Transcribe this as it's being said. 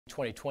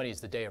2020 is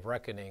the day of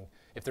reckoning.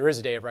 If there is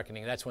a day of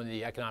reckoning, that's when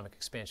the economic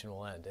expansion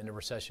will end and a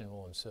recession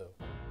will ensue.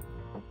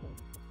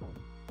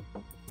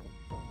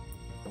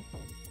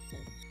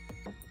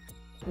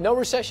 No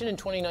recession in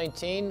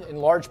 2019, in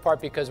large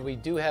part because we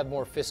do have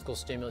more fiscal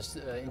stimulus.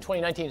 In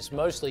 2019, it's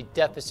mostly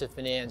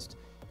deficit-financed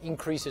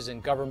increases in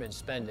government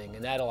spending,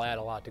 and that'll add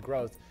a lot to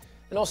growth.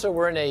 And also,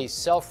 we're in a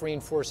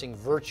self-reinforcing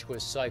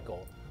virtuous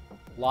cycle.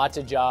 Lots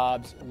of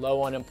jobs,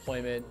 low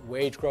unemployment,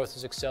 wage growth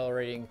is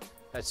accelerating.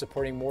 That's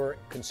supporting more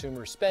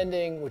consumer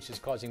spending, which is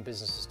causing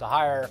businesses to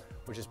hire,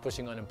 which is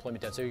pushing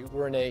unemployment down. So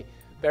we're in a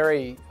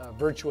very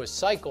virtuous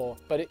cycle,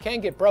 but it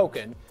can get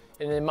broken.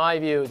 And in my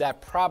view,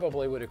 that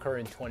probably would occur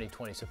in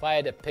 2020. So if I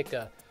had to pick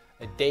a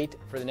date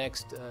for the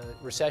next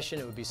recession,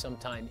 it would be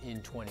sometime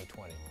in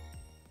 2020.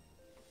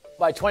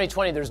 By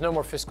 2020, there's no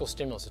more fiscal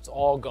stimulus. It's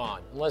all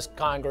gone, unless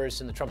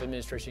Congress and the Trump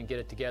administration get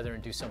it together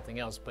and do something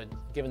else. But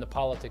given the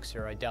politics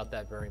here, I doubt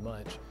that very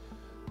much.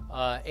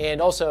 And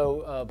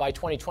also, by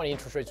 2020,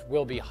 interest rates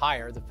will be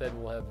higher. The Fed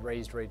will have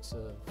raised rates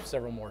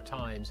several more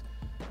times.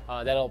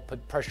 That'll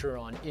put pressure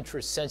on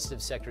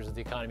interest-sensitive sectors of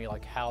the economy,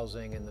 like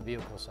housing and the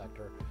vehicle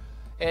sector.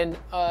 And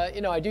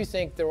I do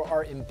think there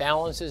are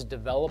imbalances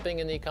developing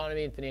in the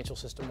economy and financial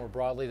system more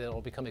broadly that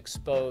will become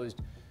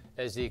exposed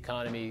as the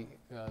economy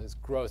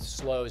growth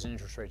slows and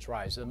interest rates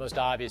rise. So the most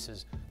obvious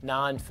is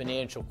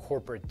non-financial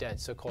corporate debt,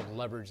 so-called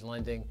leveraged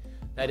lending.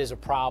 That is a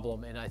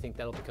problem, and I think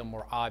that'll become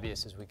more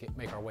obvious as we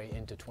make our way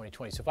into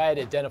 2020. So if I had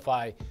to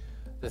identify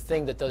the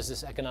thing that does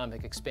this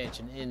economic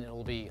expansion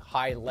it'll be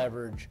high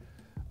leverage,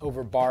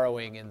 over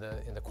borrowing in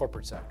the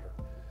corporate sector.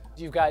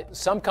 You've got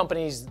some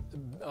companies,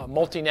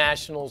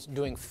 multinationals,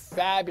 doing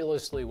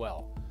fabulously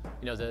well.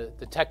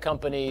 The tech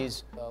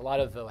companies, a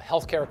lot of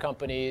healthcare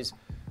companies,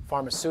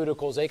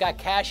 pharmaceuticals, they got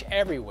cash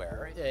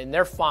everywhere, and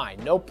they're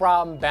fine. No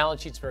problem,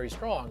 balance sheet's very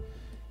strong.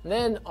 And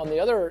then on the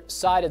other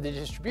side of the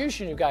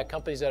distribution, you've got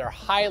companies that are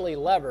highly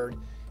levered,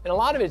 and a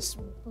lot of it's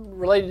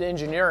related to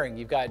engineering.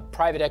 You've got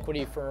private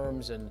equity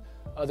firms and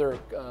other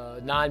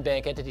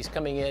non-bank entities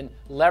coming in,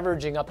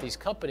 leveraging up these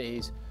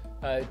companies,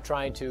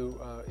 trying to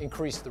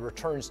increase the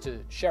returns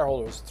to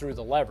shareholders through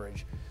the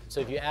leverage.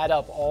 So if you add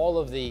up all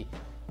of the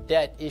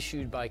debt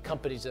issued by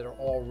companies that are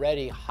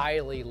already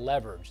highly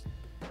leveraged,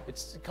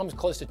 it comes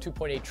close to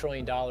 $2.8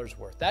 trillion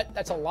worth.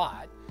 That's a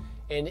lot.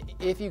 And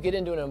if you get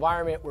into an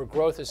environment where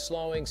growth is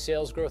slowing,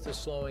 sales growth is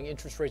slowing,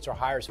 interest rates are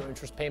higher, so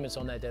interest payments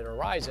on that debt are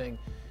rising,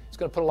 it's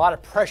going to put a lot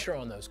of pressure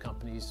on those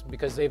companies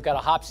because they've got a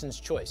Hobson's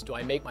choice. Do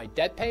I make my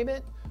debt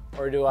payment,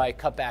 or do I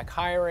cut back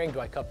hiring? Do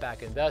I cut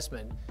back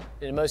investment?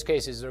 And in most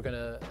cases, they're going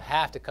to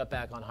have to cut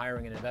back on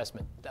hiring and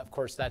investment. Of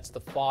course, that's the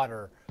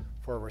fodder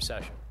for a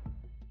recession.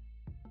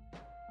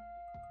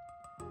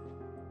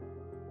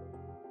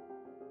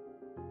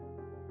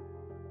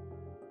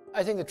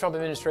 I think the Trump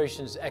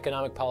administration's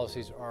economic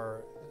policies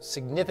are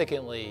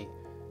significantly,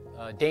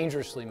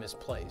 dangerously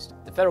misplaced.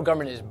 The federal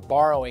government is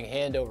borrowing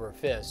hand over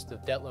fist. The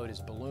debt load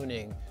is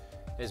ballooning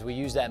as we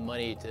use that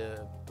money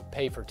to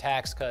pay for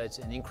tax cuts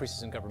and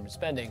increases in government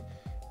spending.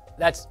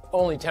 That's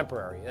only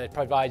temporary. It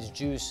provides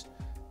juice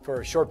for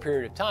a short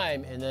period of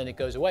time, and then it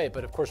goes away.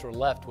 But of course, we're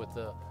left with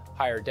the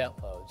higher debt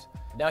loads.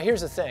 Now,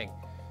 here's the thing.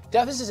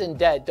 Deficits and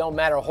debt don't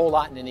matter a whole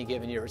lot in any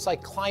given year. It's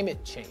like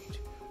climate change.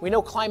 We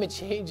know climate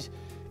change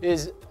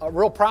is a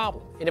real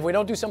problem. And if we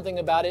don't do something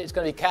about it, it's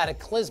going to be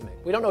cataclysmic.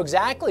 We don't know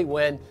exactly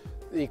when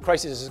the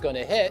crisis is going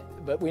to hit,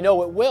 but we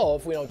know it will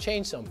if we don't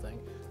change something.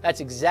 That's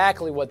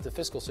exactly what the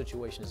fiscal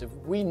situation is. If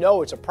we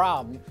know it's a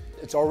problem,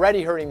 it's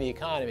already hurting the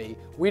economy,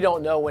 we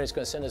don't know when it's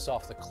going to send us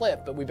off the cliff,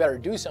 but we better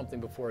do something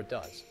before it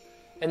does.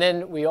 And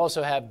then we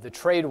also have the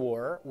trade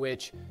war,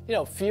 which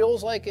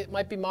feels like it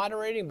might be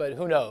moderating, but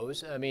who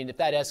knows? I mean, if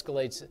that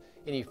escalates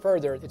any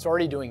further, it's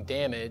already doing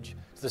damage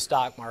to the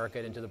stock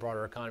market and to the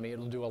broader economy.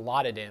 It'll do a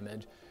lot of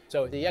damage.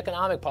 So the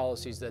economic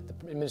policies that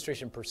the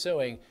administration is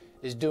pursuing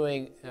is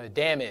doing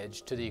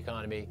damage to the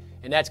economy,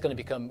 and that's going to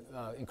become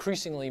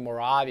increasingly more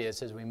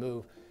obvious as we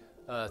move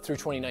through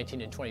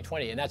 2019 and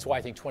 2020. And that's why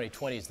I think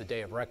 2020 is the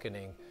day of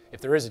reckoning. If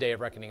there is a day of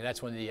reckoning,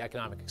 that's when the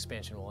economic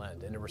expansion will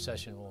end and a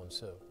recession will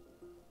ensue.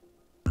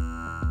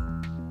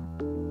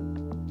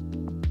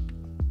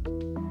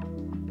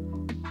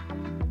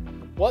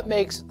 What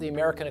makes the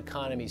American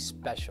economy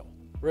special,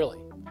 really?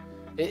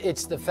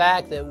 It's the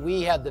fact that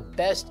we have the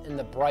best and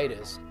the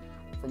brightest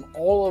from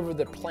all over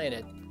the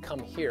planet come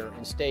here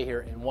and stay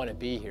here and want to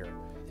be here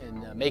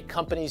and make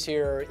companies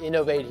here,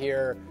 innovate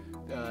here,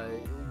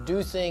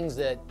 do things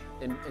that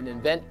and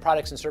invent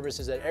products and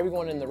services that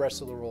everyone in the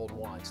rest of the world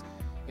wants.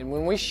 And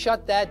when we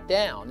shut that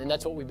down, and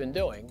that's what we've been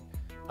doing,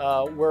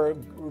 we're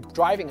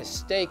driving a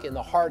stake in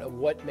the heart of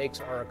what makes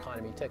our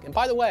economy tick. And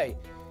by the way,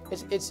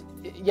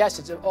 yes,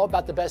 it's all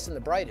about the best and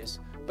the brightest,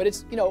 but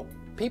it's,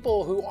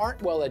 people who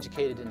aren't well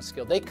educated and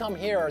skilled. They come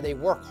here, they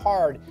work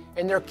hard,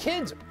 and their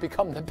kids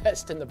become the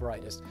best and the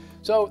brightest.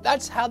 So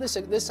that's how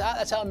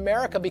that's how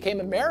America became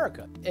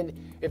America.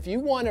 And if you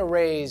want to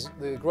raise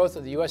the growth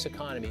of the U.S.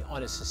 economy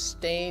on a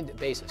sustained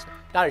basis,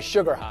 not a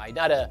sugar high,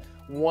 not a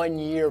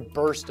one-year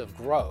burst of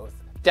growth,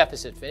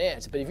 deficit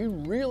finance, but if you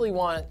really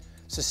want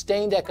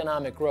sustained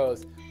economic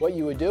growth, what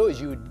you would do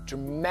is you would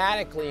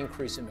dramatically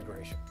increase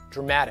immigration,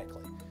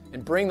 dramatically,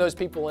 and bring those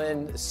people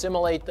in,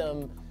 assimilate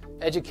them,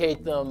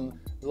 educate them,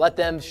 let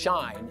them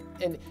shine.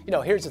 And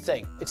here's the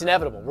thing, it's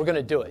inevitable, we're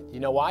gonna do it. You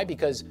know why?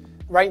 Because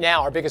right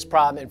now our biggest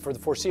problem, and for the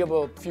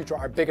foreseeable future,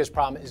 our biggest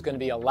problem is gonna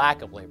be a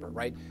lack of labor,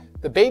 right?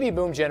 The baby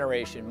boom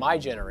generation, my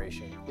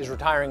generation, is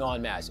retiring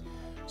en masse.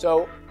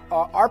 So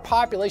our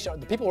population,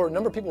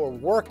 number of people who are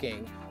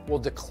working will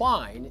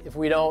decline if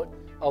we don't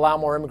allow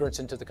more immigrants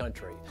into the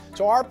country.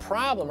 So our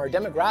problem, our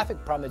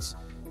demographic problem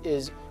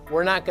is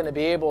we're not going to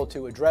be able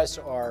to address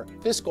our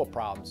fiscal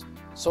problems,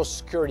 Social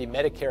Security,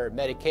 Medicare,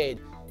 Medicaid,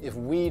 if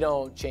we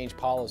don't change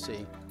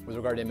policy with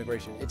regard to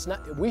immigration.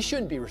 We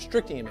shouldn't be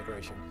restricting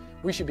immigration.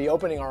 We should be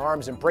opening our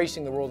arms,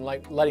 embracing the world,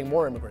 and letting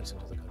more immigrants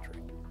into the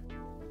country.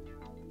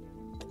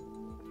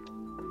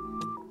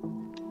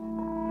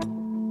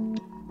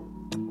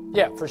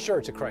 Yeah, for sure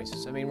it's a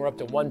crisis. I mean, we're up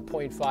to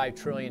 $1.5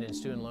 trillion in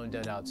student loan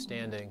debt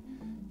outstanding.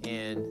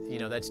 And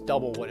that's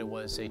double what it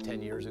was, say,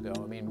 10 years ago.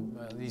 I mean,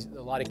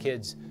 a lot of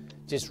kids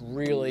just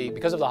really,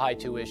 because of the high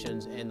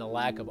tuitions and the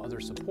lack of other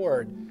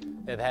support,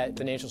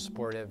 financial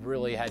support, have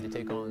really had to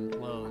take on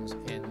loans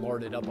and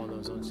lord it up on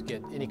those loans to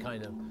get any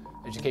kind of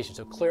education.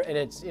 So clear, and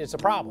it's a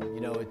problem.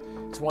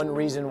 It's one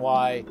reason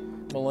why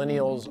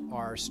millennials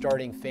are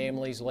starting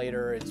families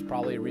later. It's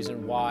probably a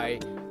reason why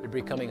they're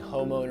becoming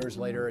homeowners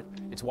later.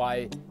 It's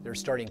why they're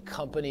starting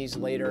companies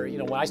later.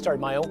 When I started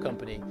my own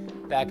company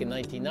back in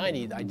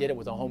 1990, I did it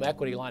with a home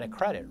equity line of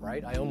credit,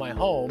 right? I own my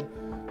home,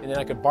 and then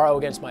I could borrow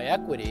against my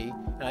equity,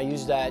 and I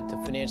used that to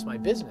finance my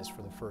business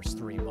for the first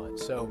 3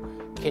 months. So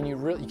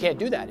you can't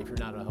do that if you're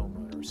not a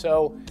homeowner.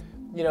 So,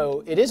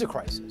 it is a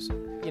crisis.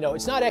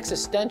 It's not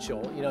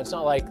existential. It's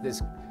not like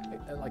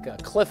like a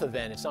cliff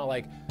event. It's not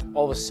like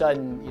all of a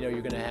sudden, you're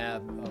going to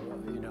have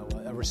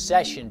a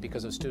recession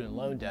because of student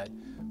loan debt.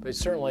 But it's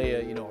certainly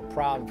a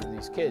problem for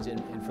these kids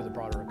and for the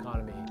broader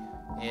economy,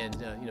 and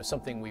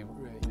something we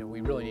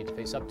really need to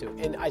face up to.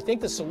 And I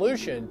think the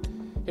solution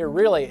here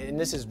really, and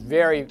this is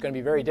going to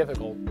be very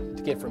difficult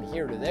to get from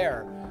here to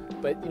there,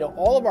 but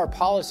all of our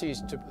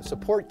policies to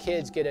support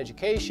kids get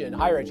education,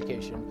 higher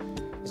education,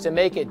 is to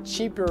make it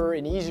cheaper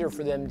and easier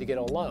for them to get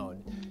a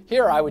loan.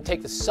 Here I would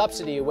take the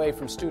subsidy away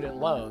from student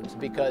loans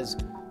because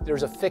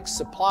there's a fixed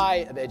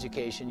supply of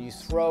education. You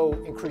throw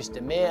increased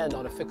demand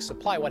on a fixed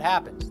supply, what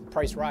happens? The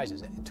price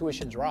rises,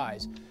 tuitions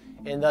rise,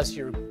 and thus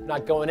you're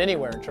not going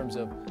anywhere in terms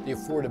of the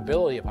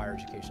affordability of higher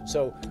education.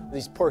 So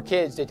these poor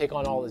kids, they take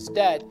on all this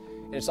debt,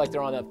 and it's like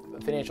they're on a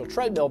financial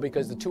treadmill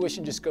because the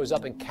tuition just goes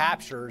up and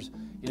captures,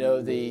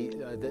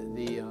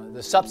 the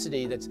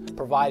subsidy that's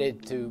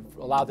provided to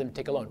allow them to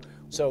take a loan.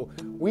 So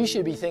we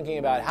should be thinking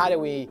about how do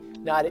we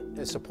not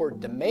support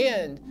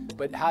demand,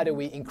 but how do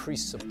we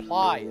increase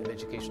supply of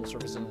educational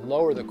services and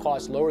lower the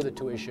cost, lower the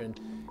tuition,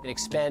 and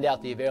expand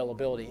out the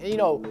availability.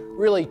 And,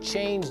 really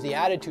change the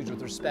attitudes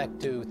with respect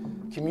to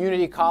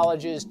community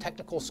colleges,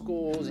 technical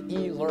schools,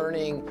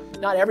 e-learning.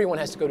 Not everyone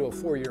has to go to a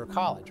 4-year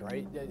college,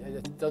 right?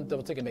 I don't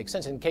think it makes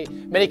sense. In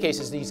many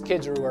cases, these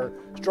kids who are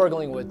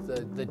struggling with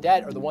the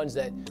debt are the ones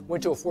that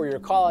went to a 4-year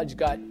college,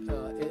 got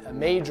a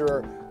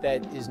major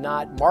that is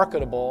not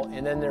marketable,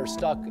 and then they're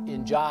stuck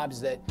in jobs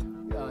that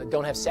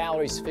don't have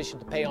salaries sufficient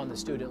to pay on the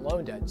student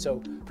loan debt.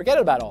 So forget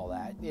about all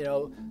that.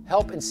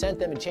 Help incent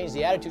them and change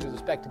the attitudes with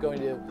respect to going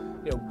to,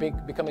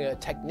 becoming a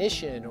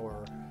technician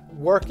or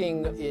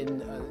working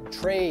in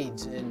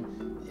trades and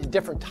in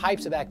different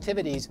types of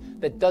activities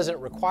that doesn't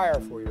require a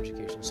 4-year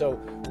education. So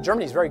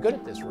Germany is very good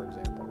at this, for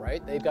example,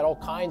 right? They've got all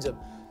kinds of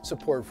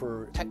support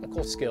for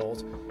technical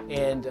skills,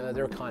 and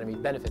their economy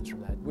benefits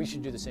from that. We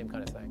should do the same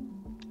kind of thing.